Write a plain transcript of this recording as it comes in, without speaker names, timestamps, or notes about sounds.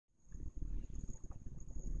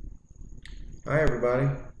Hi, everybody.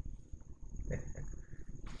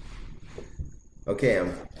 Okay,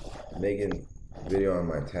 I'm making video on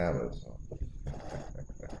my tablet.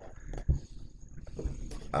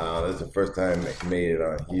 This is the first time I made it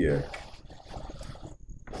on here.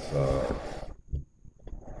 So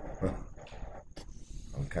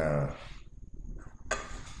I'm kind of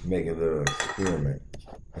making a little experiment.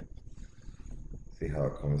 See how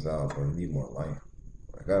it comes out, but I need more light.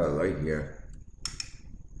 I got a light here.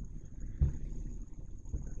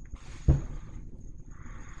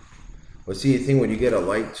 But see, the thing when you get a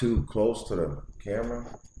light too close to the camera,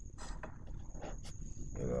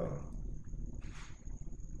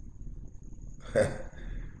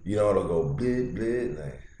 you know, it'll go blit blit.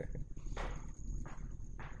 Like,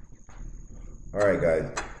 all right,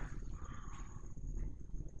 guys.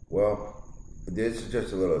 Well, this is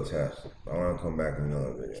just a little test. I want to come back in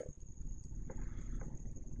another video.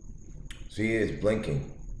 See, it's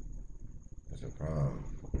blinking. That's a problem.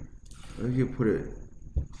 Where do you put it?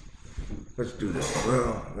 Let's do this.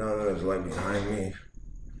 Well, now there's light behind me.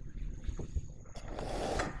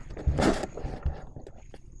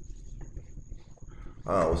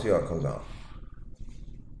 We'll see how it comes out.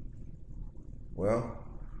 Well,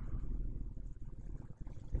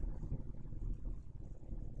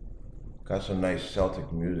 got some nice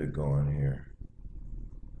Celtic music going here.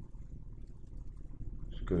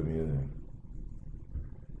 It's good music.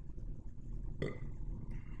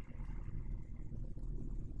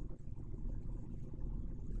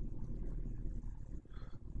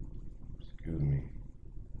 Excuse me.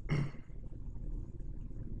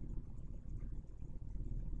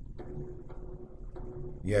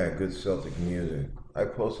 Yeah, good Celtic music. I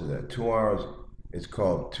posted that. 2 hours. It's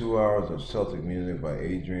called 2 Hours of Celtic Music by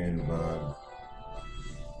Adrian Van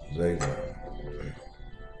Ziegler.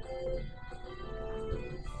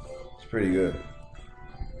 It's pretty good.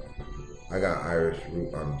 I got Irish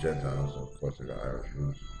root. I'm Gentile, so of course I got Irish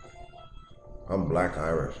roots. I'm Black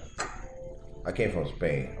Irish. I came from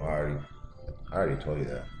Spain. I already told you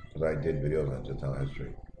that because I did videos on Gentile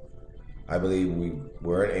history. I believe we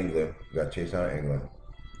were in England. We got chased out of England.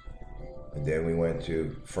 And then we went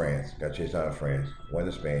to France, got chased out of France, went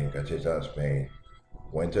to Spain, got chased out of Spain,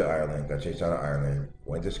 went to Ireland, got chased out of Ireland,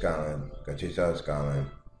 went to Scotland, got chased out of Scotland.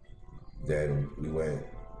 Then we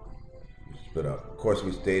split up. Of course,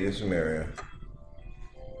 we stayed in Samaria,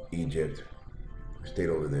 Egypt. We stayed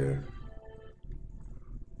over there.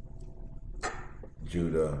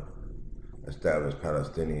 Judah, established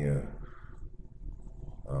Palestinian.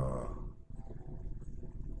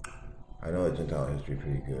 I know the Gentile history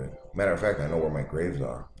pretty good. Matter of fact, I know where my graves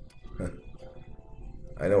are.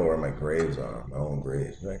 I know where my graves are, my own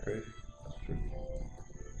graves. Isn't that crazy? That's true.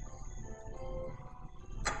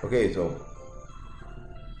 Okay, so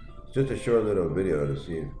it's just a short little video to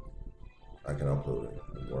see if I can upload it.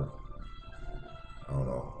 It'll work. I don't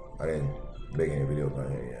know. I didn't make any videos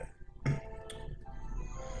on here yet.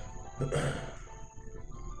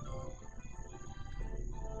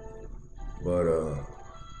 But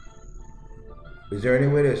is there any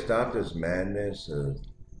way to stop this madness of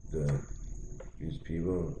these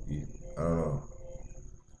people? I don't know.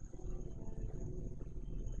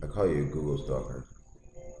 I call you a Google stalker.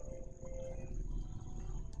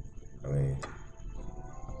 I mean,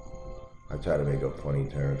 I try to make up funny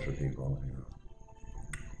terms for people,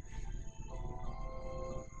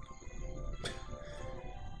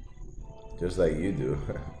 just like you do.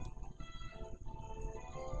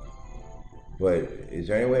 But is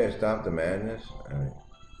there any way to stop the madness?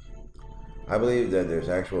 I believe that there's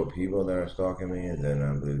actual people that are stalking me, and then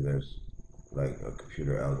I believe there's like a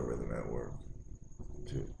computer algorithm at work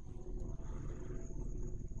too.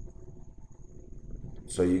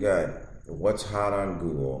 So you got what's hot on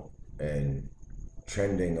Google and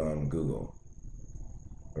trending on Google.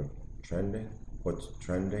 Or trending? What's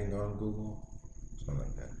trending on Google? Something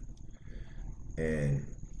like that. And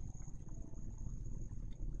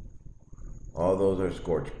all those are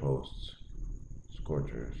scorch posts,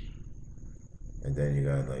 scorchers. And then you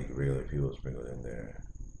got like regular people sprinkled in there.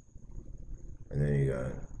 And then you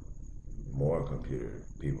got more computer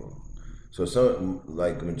people. So some,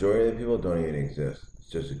 like the majority of the people don't even exist. It's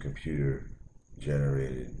just a computer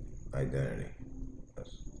generated identity.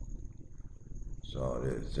 That's all it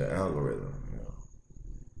is. It's an algorithm.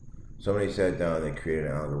 Somebody sat down and they created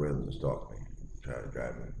an algorithm to stalk me, try to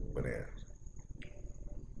drive me bananas.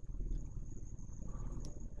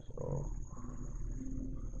 So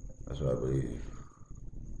that's what I believe.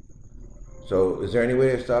 So is there any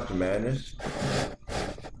way to stop the madness?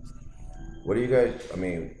 What do you guys,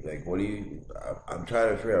 I'm trying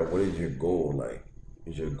to figure out what is your goal, like?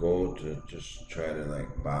 Is your goal to just try to,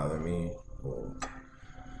 like, bother me? Well,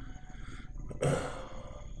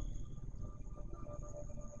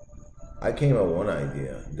 I came up with one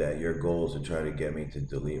idea that your goal is to try to get me to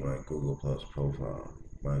delete my Google Plus profile,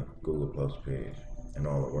 my Google Plus page, and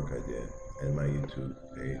all the work I did, and my YouTube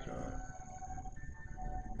page.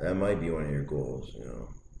 That might be one of your goals, you know.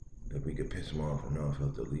 If we could piss him off enough,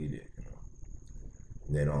 he'll delete it, you know.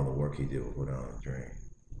 And then all the work he did will go down the drain.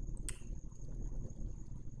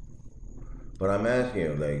 But I'm asking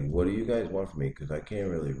you, like, what do you guys want from me? Because I can't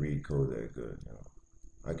really read code that good, you know.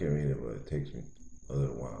 I can read it, but it takes me a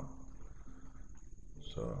little while.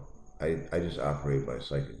 So I just operate by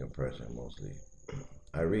psychic impression mostly.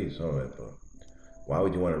 I read some of it, but why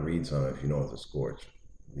would you want to read some if you know it's a scorch?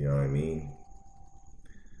 You know what I mean?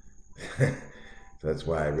 So that's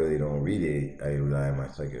why I really don't read it. I rely on my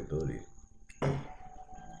psychic abilities.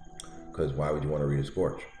 Because why would you want to read a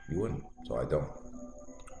scorch? You wouldn't. So I don't.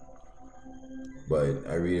 But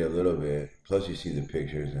I read a little bit. Plus you see the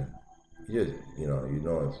pictures and you just, you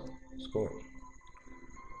know it's scorch.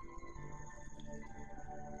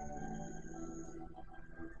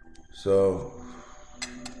 So,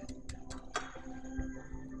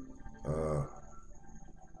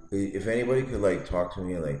 if anybody could like talk to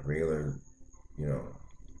me in like regular, you know,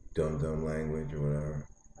 dumb language or whatever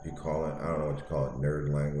you call it, I don't know what you call it, nerd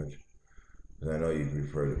language. Because I know you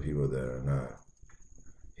refer to people that are not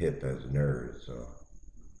hip as nerds. So,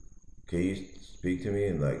 can you speak to me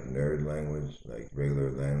in like nerd language, like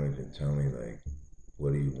regular language, and tell me like,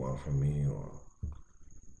 what do you want from me, or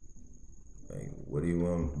like, what do you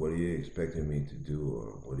want? What are you expecting me to do,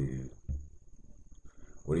 or what do you?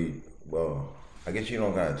 Well, I guess you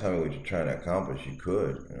don't gotta tell me what you're trying to accomplish. You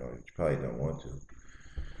could, you know, you probably don't want to.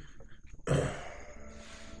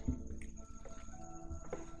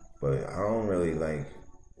 But I don't really like,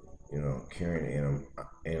 you know, carrying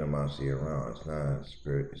animosity around. It's not a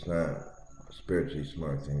spirit. It's not a spiritually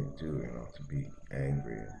smart thing to do. You know, to be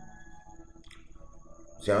angry.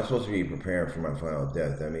 See, I'm supposed to be preparing for my final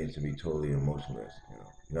death. That means to be totally emotionless. You know,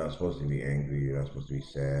 you're not supposed to be angry. You're not supposed to be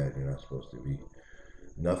sad. You're not supposed to be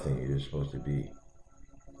nothing. You're just supposed to be.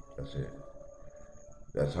 That's it.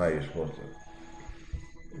 That's how you're supposed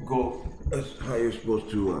to go. That's how you're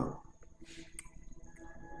supposed to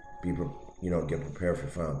be, you know, get prepared for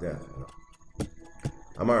final death. You know?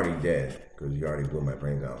 I'm already dead because you already blew my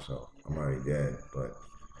brains out. So I'm already dead. But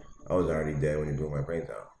I was already dead when you blew my brains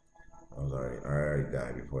out. I already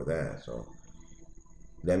died before that. So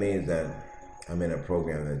that means that I'm in a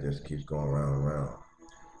program that just keeps going round and round.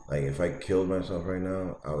 Like if I killed myself right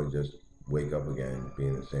now, I would just wake up again and be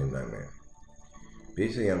in the same nightmare.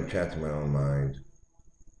 Basically, I'm trapped in my own mind.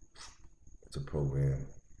 It's a program.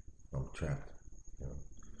 I'm trapped. You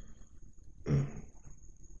know?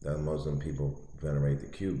 Now Muslim people venerate the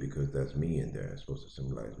cube because that's me in there. It's supposed to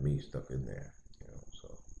symbolize me stuck in there. You know, so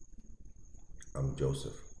I'm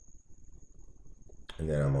Joseph. And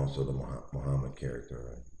then I'm also the Muhammad character,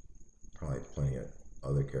 right? Probably plenty of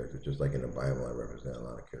other characters. Just like in the Bible, I represent a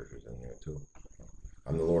lot of characters in there too.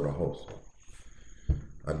 I'm the Lord of Hosts. So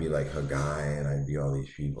I'd be like Haggai, and I'd be all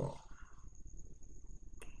these people.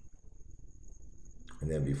 And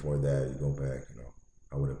then before that, you go back, you know,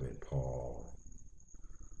 I would have been Paul.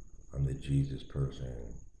 I'm the Jesus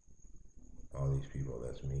person. All these people,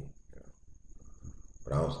 that's me. You know?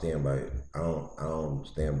 But I don't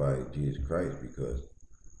stand by Jesus Christ because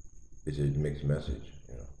it's a mixed message.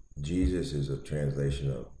 You know, Jesus is a translation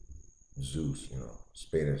of Zeus. You know,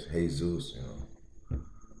 Spanish Jesus. You know,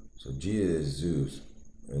 so Jesus is Zeus,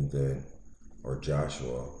 and then or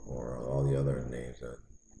Joshua or all the other names that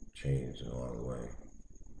changed along the way.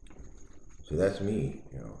 So that's me.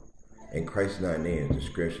 You know, and Christ is not a name, it's a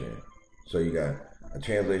description. So you got a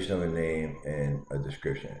translation of a name and a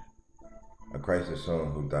description. A Christ is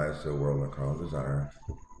someone who dies to the world and carnal desire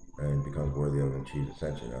and becomes worthy of and achieves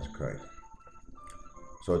ascension. That's Christ.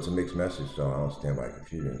 So it's a mixed message, so I don't stand by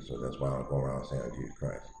confusion. So that's why I don't go around saying I'm Jesus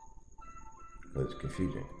Christ. Because it's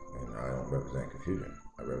confusing. And I don't represent confusion.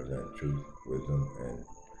 I represent truth, wisdom, and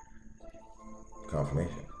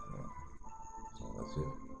confirmation. You know? So that's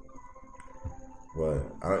it. But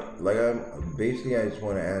I just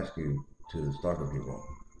want to ask you to the stalker people.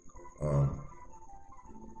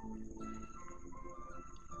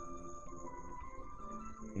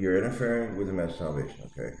 You're interfering with the message of salvation,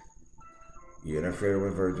 okay? You interfere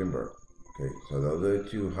with virgin birth, okay? So those are the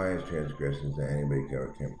two highest transgressions that anybody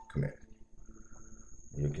can commit.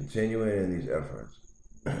 You're continuing in these efforts,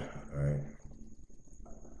 all right?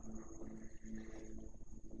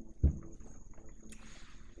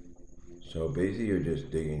 So basically, you're just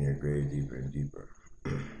digging your grave deeper and deeper.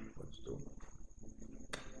 Let's do it.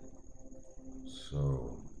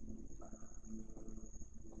 So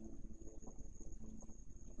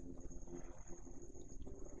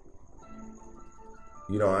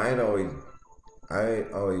You know, I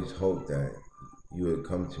always hoped that you would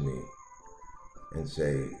come to me and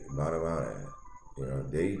say, about it. You know,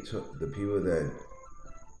 they took the people that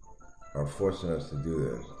are forcing us to do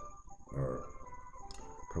this, or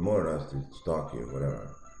promoting us to stalk you,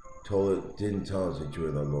 whatever. Didn't tell us that you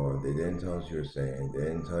were the Lord. They didn't tell us you were saying. They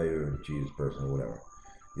didn't tell you you were a Jesus person, whatever.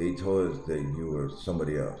 They told us that you were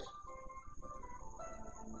somebody else.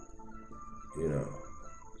 You know,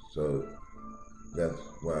 so that's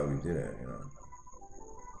why we did it. You know.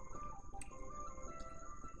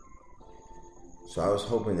 So I was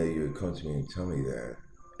hoping that you would come to me and tell me that,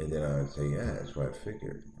 and then I would say, yeah, that's what I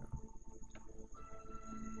figured.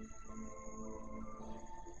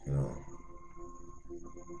 You know,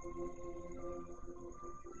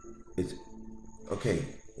 it's okay.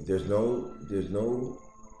 There's no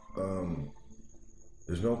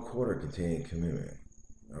quarter containing commitment.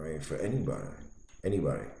 I mean, for anybody,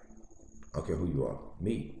 I don't care who you are,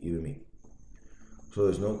 me, even me. So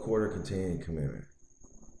there's no quarter containing commitment.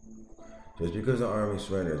 Just because the army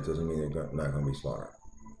surrenders doesn't mean they're not going to be slaughtered.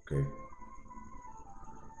 Okay?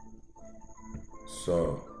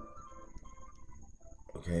 So,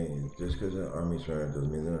 okay, just because the army surrenders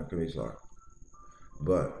doesn't mean they're not going to be slaughtered.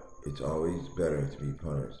 But it's always better to be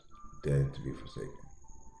punished than to be forsaken.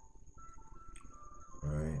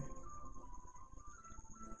 Alright?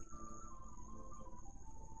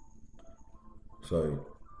 So,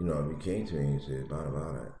 you know, if you came to me and said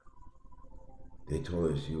about it, they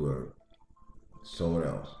told us you were someone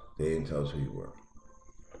else. They didn't tell us who you were.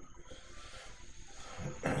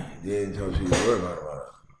 They didn't tell us who you were about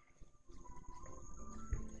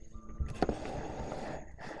it.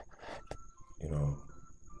 You know,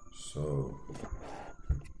 so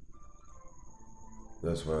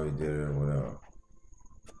that's why we did it or whatever.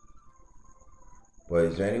 But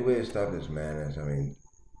is there any way to stop this madness? I mean,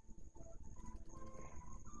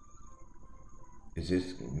 is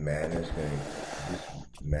this madness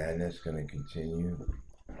gonna continue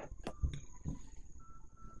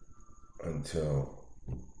until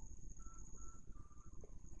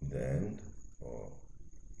the end? Or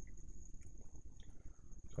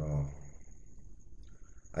so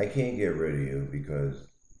I can't get rid of you because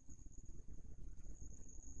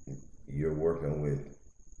you're working with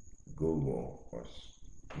Google, or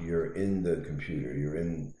you're in the computer,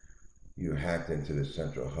 you hacked into the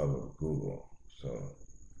central hub of Google. So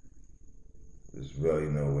there's really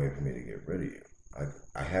no way for me to get rid of you.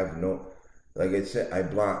 I have no, like I said, I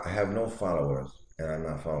have no followers, and I'm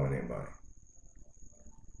not following anybody.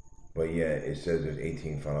 But yeah, it says there's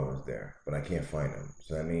 18 followers there, but I can't find them.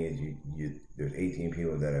 So that means there's 18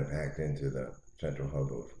 people that have hacked into the central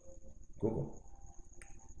hub of Google.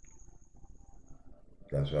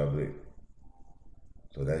 That's what I believe.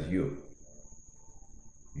 So that's you.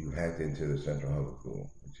 You hacked into the central hub of Google,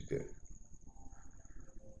 which you did.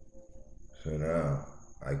 So now,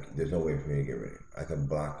 there's no way for me to get rid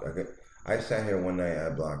of it. I sat here one night, I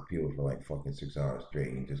blocked people for like fucking 6 hours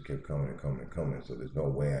straight, and just kept coming and coming and coming, so there's no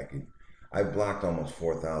way I blocked almost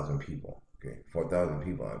 4,000 people, okay? 4,000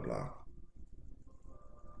 people I blocked.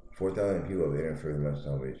 4,000 people have interfered with my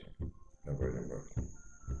salvation. Number.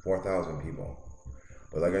 4,000 people.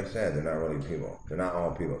 But like I said, they're not really people. They're not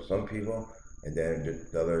all people. Some people, and then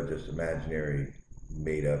the other just imaginary,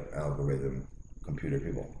 made-up algorithm computer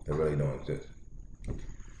people that really don't exist.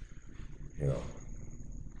 You know.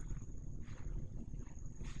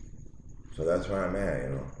 So that's where I'm at,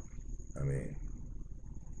 you know. I mean,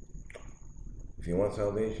 if you want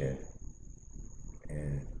salvation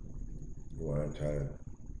and you want to try to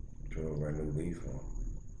turn over a new leaf or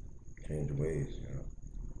change ways, you know,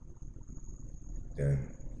 then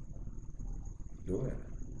do it.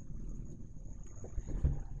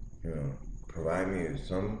 You know, provide me with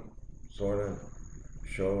some sort of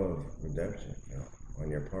show of redemption, you know, on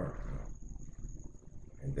your part, you know.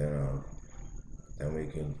 And then we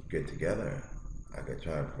can get together. I could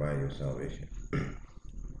try to provide you salvation.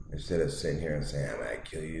 Instead of sitting here and saying, I'm gonna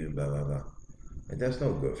kill you, blah, blah, blah. And that's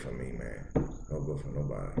no good for me, man. No good for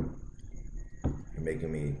nobody. You're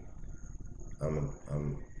making me,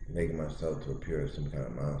 I'm making myself to appear as some kind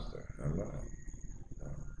of monster. I'm not.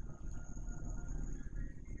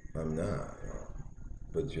 I'm not, you know.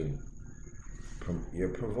 But you're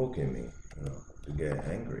provoking me, you know, to get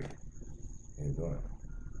angry. You're doing.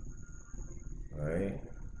 Right?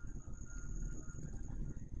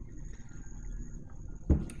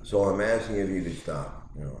 So I'm asking if you could stop,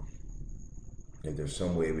 you know. If there's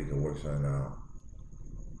some way we can work something out,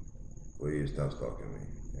 where you stop stalking me,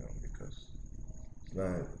 you know, because it's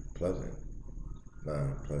not pleasant. Not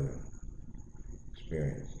a pleasant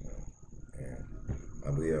experience, you know. And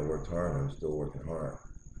I believe I worked hard, and I'm still working hard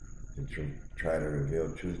to try to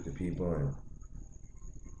reveal truth to people. And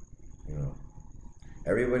you know,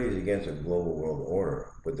 everybody's against a global world order,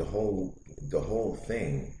 but the whole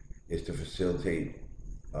thing is to facilitate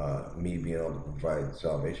me being able to provide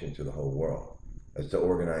salvation to the whole world. It's to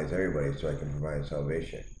organize everybody so I can provide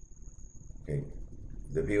salvation. Okay,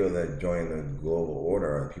 the people that join the global order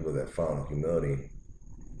are the people that found humility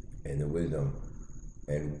and the wisdom,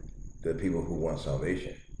 and the people who want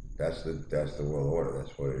salvation. That's the world order.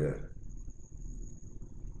 That's what it is.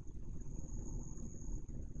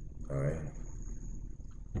 All right.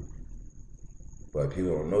 But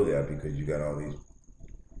people don't know that because you got all these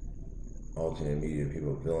alternate media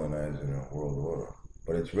people villainizing the world order.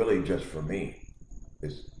 But it's really just for me.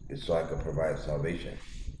 It's so I can provide salvation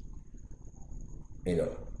in an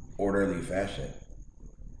orderly fashion.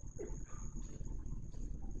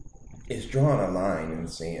 It's drawing a line in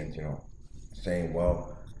the sand, saying,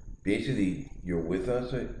 well, basically you're with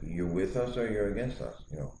us or you're against us.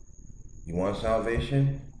 You want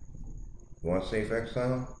salvation, you want safe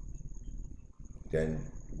exile, then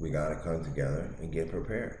we gotta come together and get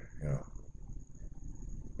prepared.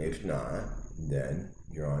 If not, then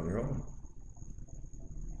you're on your own.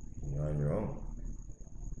 You're on your own.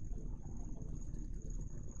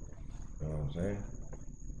 You know what I'm saying?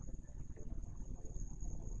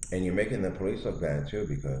 And you're making the police look bad too,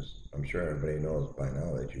 because I'm sure everybody knows by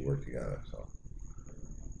now that you work together. So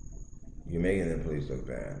you're making the police look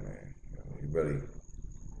bad, man. You really,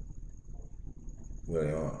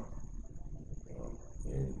 really are.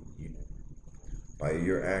 By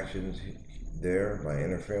your actions there, by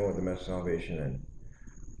interfering with the message of salvation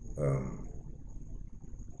and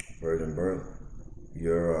virgin birth,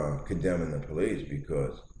 you're condemning the police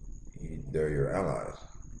because they're your allies.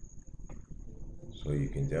 So you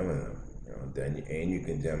condemning them, and you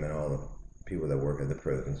condemning all the people that work at the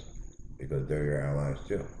prisons because they're your allies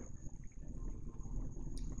too.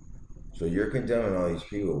 So you're condemning all these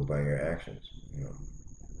people by your actions.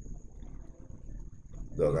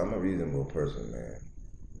 Look, I'm a reasonable person, man.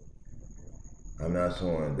 I'm not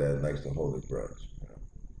someone that likes to hold a grudge,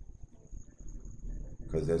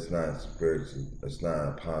 because that's not spiritually. That's not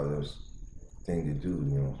a positive thing to do,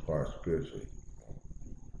 as far as spiritually.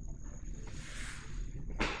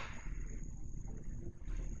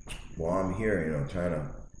 Well, I'm here, trying to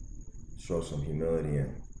show some humility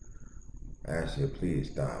and ask you, please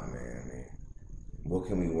stop, man. I mean, what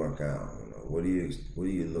can we work out? What are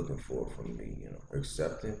you looking for from me?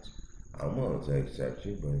 Acceptance. I'm willing to accept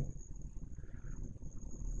you, but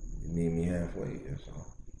you meet me halfway. That's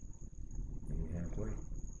all. Meet me halfway.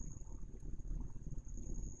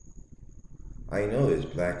 I know it's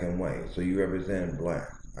black and white, so you represent black.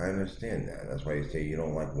 I understand that. That's why you say you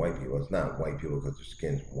don't like white people. It's not white people because their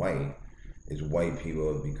skin's white. It's white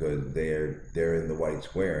people because they're in the white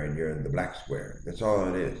square and you're in the black square. That's all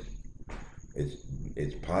it is.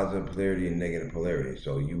 It's positive polarity and negative polarity.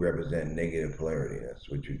 So you represent negative polarity. That's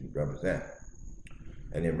what you represent.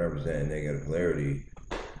 And in representing negative polarity,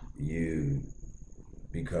 you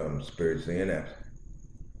become spiritually inept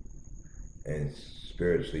and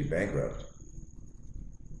spiritually bankrupt.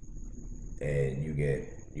 And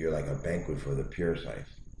you're like a banquet for the pure sites.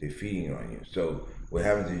 They're feeding on you. So what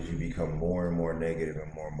happens is you become more and more negative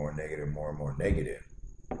and more and more negative, more and more negative.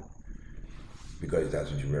 Because that's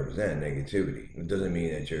what you represent, negativity. It doesn't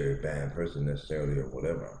mean that you're a bad person necessarily or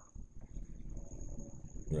whatever.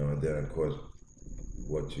 And then of course,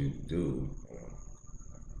 what you do,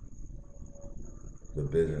 the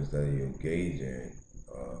business that you engage in,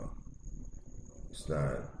 it's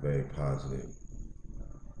not very positive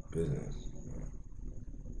business.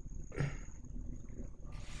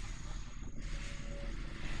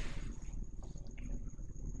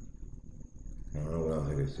 I don't know what else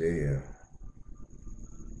I can say here.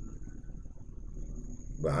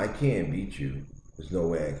 But I can't beat you. There's no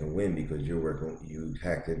way I can win because you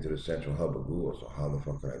hacked into the central hub of Google, so how the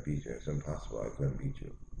fuck could I beat you? It's impossible. I couldn't beat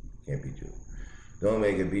you. Can't beat you. The only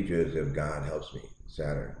way I can beat you is if God helps me.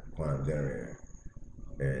 Saturn, quantum generator.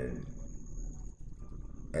 And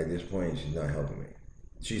at this point, she's not helping me.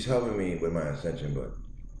 She's helping me with my ascension, but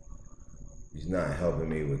she's not helping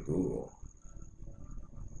me with Google.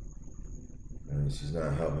 And she's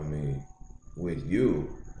not helping me with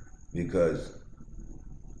you because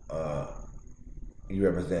you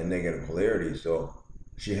represent negative polarity, so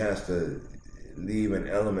she has to leave an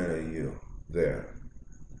element of you there.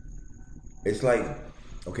 It's like,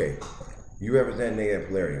 okay, you represent negative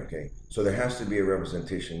polarity, okay? So there has to be a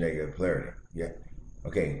representation of negative polarity, yeah?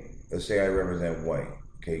 Okay, let's say I represent white,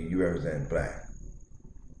 okay? You represent black.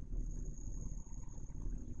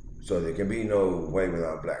 So there can be no white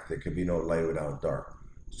without black. There can be no light without dark.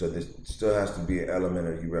 So there still has to be an element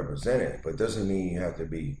of you representing, but it doesn't mean you have to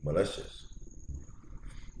be malicious.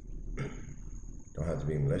 Don't have to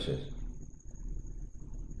be malicious.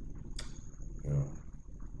 You know,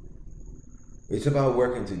 it's about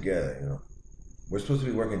working together. You know, we're supposed to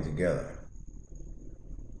be working together.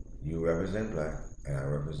 You represent black, and I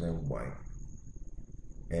represent white,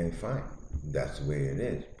 and fine. That's the way it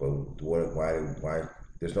is. But why?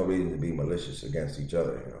 There's no reason to be malicious against each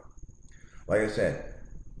other. You know, like I said,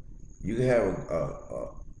 you can have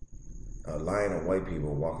a line of white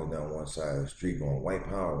people walking down one side of the street going white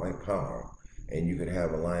power, and you could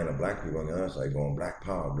have a line of black people on the other side going black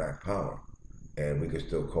power, and we could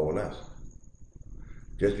still coalesce.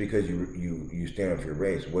 Just because you stand up for your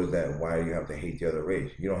race, what is that? Why do you have to hate the other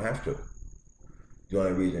race? You don't have to. The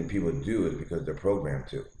only reason people do is because they're programmed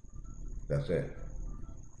to. That's it.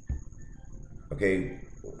 Okay,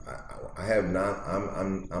 I have not.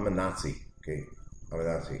 I'm a Nazi. Okay, I'm a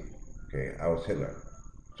Nazi. Okay, I was Hitler,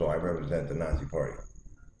 so I represent the Nazi Party,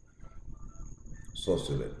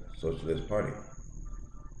 Socialist Party,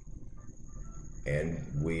 and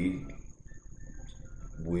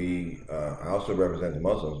I also represent the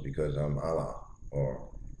Muslims because I'm Allah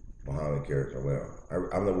or Muhammad character or whatever.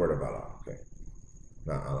 I'm the word of Allah. Okay,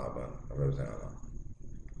 not Allah, but I represent Allah,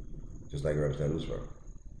 just like I represent Lucifer.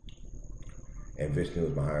 And Vishnu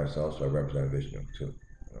is my higher self, so I represent Vishnu too.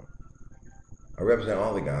 You know? I represent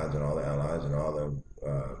all the gods and all the allies and all the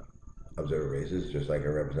observer races, just like I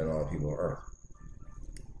represent all the people on Earth.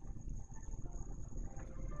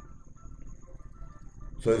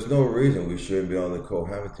 So there's no reason we shouldn't be able to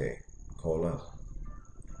cohabitate, coalesce.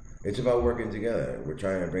 It's about working together. We're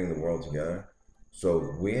trying to bring the world together.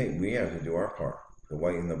 So we have to do our part. The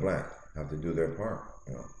white and the black have to do their part.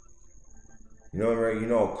 You know. You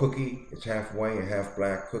know a cookie, it's half white and half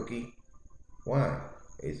black cookie. Why?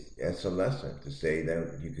 It's a lesson to say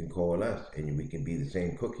that you can coalesce and we can be the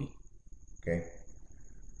same cookie. Okay?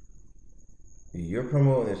 You're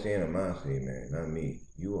promoting this animosity, man, not me.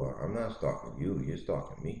 You are. I'm not stalking you. You're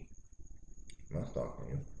stalking me. I'm not stalking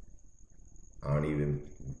you. I don't even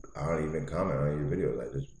comment on your videos. I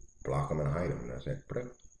just block them and hide them. And I say,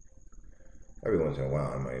 every once in a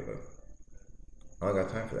while I might, but I don't got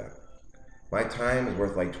time for that. My time is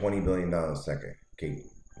worth like $20 billion a second. Okay,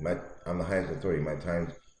 I'm the highest authority. My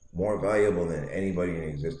time's more valuable than anybody in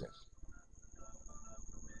existence.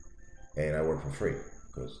 And I work for free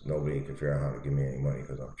because nobody can figure out how to give me any money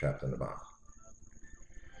because I'm trapped in the box.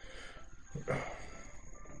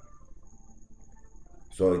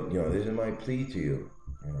 So, this is my plea to you.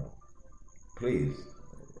 Please,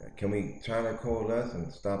 can we try to coalesce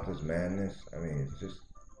and stop this madness? I mean, it's just,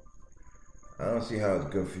 I don't see how it's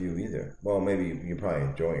good for you either. Well, maybe you're probably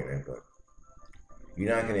enjoying it, but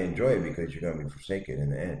you're not going to enjoy it because you're going to be forsaken in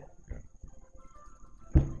the end.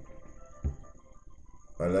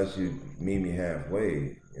 Unless you meet me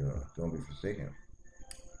halfway, don't be forsaken.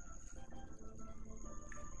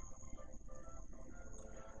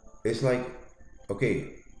 It's like,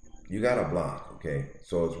 okay, you got a block, okay?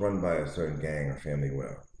 So it's run by a certain gang or family,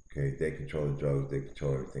 whatever, okay? They control the drugs, they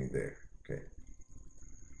control everything there, okay?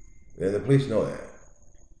 And the police know that.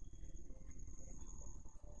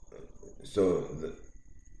 So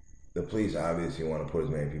the police obviously want to put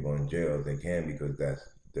as many people in jail as they can because that's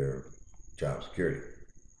their job security.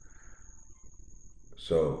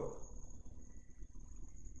 So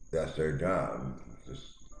that's their job, just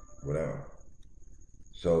whatever.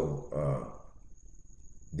 So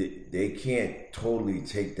they can't totally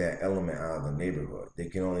take that element out of the neighborhood. They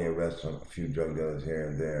can only arrest a few drug dealers here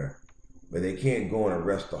and there, but they can't go and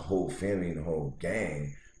arrest the whole family and the whole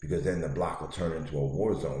gang because then the block will turn into a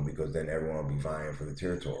war zone because then everyone will be vying for the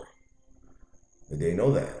territory. And they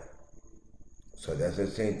know that. So that's the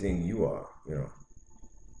same thing you are, There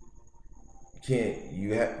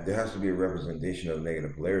has to be a representation of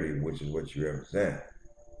negative polarity, which is what you represent.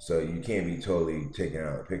 So you can't be totally taken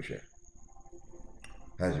out of the picture.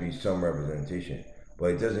 It has to be some representation.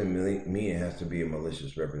 But it doesn't mean it has to be a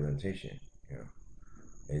malicious representation,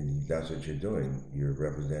 And that's what you're doing. You're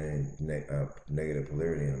representing negative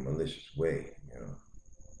polarity in a malicious way,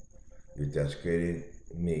 You desecrated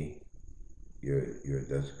me. You're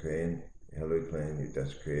desecrating Hillary Clinton. You're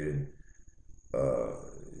desecrating the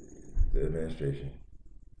administration.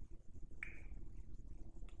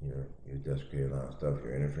 You're desecrating a lot of stuff.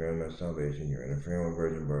 You're interfering with my salvation. You're interfering with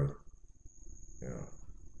virgin birth.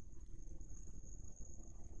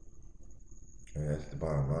 And that's the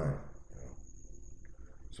bottom line.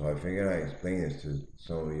 So I figured I'd explain this to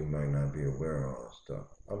some of you might not be aware of all this stuff.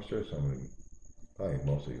 I'm sure some of you, probably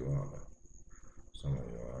most of you are, but Some of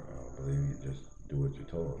you are. I don't believe you. Just do what you're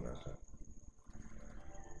told. That's it.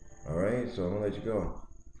 All right. So I'm gonna let you go.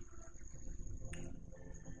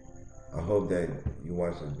 I hope that you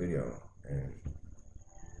watch this video and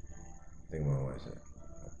think about what I said.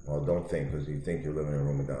 Well, don't think, because you think you're living in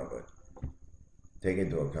Ramadan, but take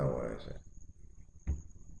into account what I said.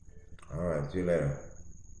 All right. See you later.